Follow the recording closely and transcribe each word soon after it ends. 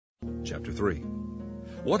Chapter 3.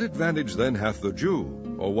 What advantage then hath the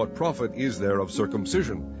Jew, or what profit is there of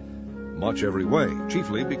circumcision? Much every way,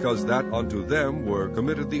 chiefly because that unto them were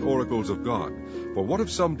committed the oracles of God. For what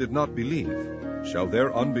if some did not believe? Shall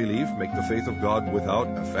their unbelief make the faith of God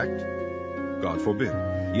without effect? God forbid.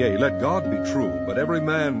 Yea, let God be true, but every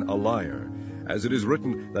man a liar. As it is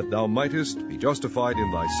written, that thou mightest be justified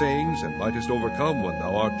in thy sayings, and mightest overcome when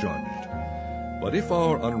thou art judged. But if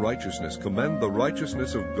our unrighteousness commend the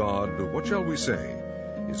righteousness of God, what shall we say?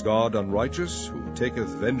 Is God unrighteous, who taketh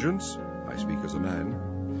vengeance? I speak as a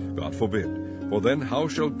man. God forbid. For then how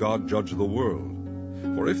shall God judge the world?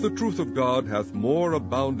 For if the truth of God hath more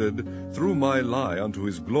abounded through my lie unto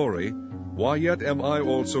his glory, why yet am I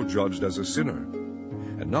also judged as a sinner?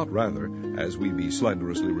 And not rather, as we be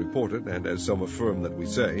slanderously reported, and as some affirm that we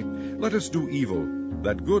say, let us do evil,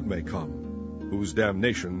 that good may come, whose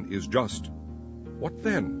damnation is just. What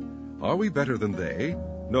then? Are we better than they?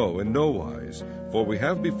 No, in no wise. For we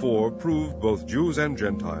have before proved, both Jews and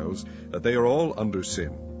Gentiles, that they are all under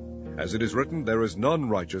sin. As it is written, there is none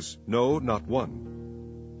righteous, no, not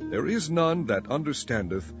one. There is none that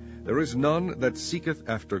understandeth, there is none that seeketh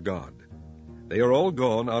after God. They are all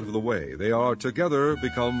gone out of the way, they are together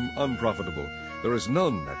become unprofitable. There is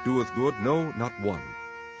none that doeth good, no, not one.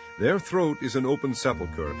 Their throat is an open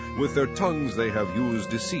sepulchre, with their tongues they have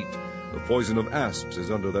used deceit. The poison of asps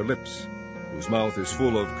is under their lips, whose mouth is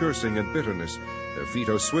full of cursing and bitterness. Their feet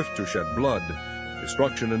are swift to shed blood.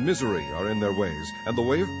 Destruction and misery are in their ways, and the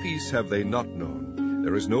way of peace have they not known.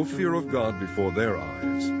 There is no fear of God before their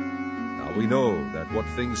eyes. Now we know that what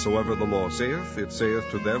things soever the law saith, it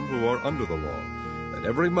saith to them who are under the law, that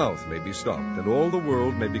every mouth may be stopped, and all the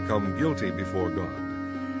world may become guilty before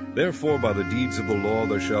God. Therefore by the deeds of the law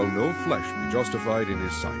there shall no flesh be justified in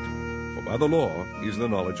his sight, for by the law is the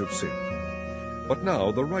knowledge of sin. But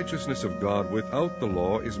now the righteousness of God without the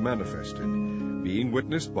law is manifested, being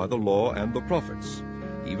witnessed by the law and the prophets,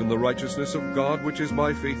 even the righteousness of God which is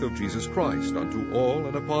by faith of Jesus Christ unto all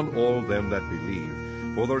and upon all them that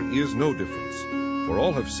believe. For there is no difference, for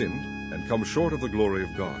all have sinned, and come short of the glory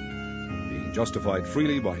of God, being justified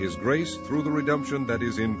freely by his grace through the redemption that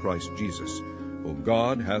is in Christ Jesus, whom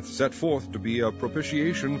God hath set forth to be a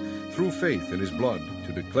propitiation through faith in his blood,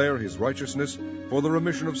 to declare his righteousness for the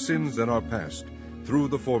remission of sins that are past, through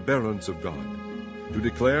the forbearance of God. To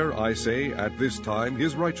declare, I say, at this time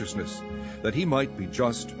his righteousness, that he might be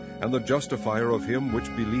just, and the justifier of him which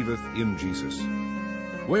believeth in Jesus.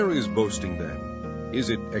 Where is boasting then? Is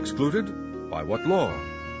it excluded? By what law?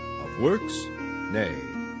 Of works? Nay,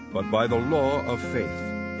 but by the law of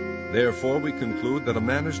faith. Therefore we conclude that a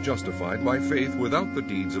man is justified by faith without the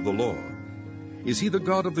deeds of the law. Is he the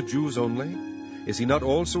God of the Jews only? Is he not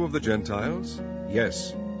also of the Gentiles?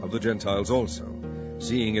 Yes, of the Gentiles also,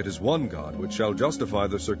 seeing it is one God which shall justify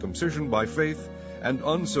the circumcision by faith, and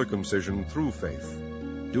uncircumcision through faith.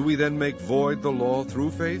 Do we then make void the law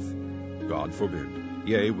through faith? God forbid.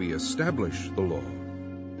 Yea, we establish the law.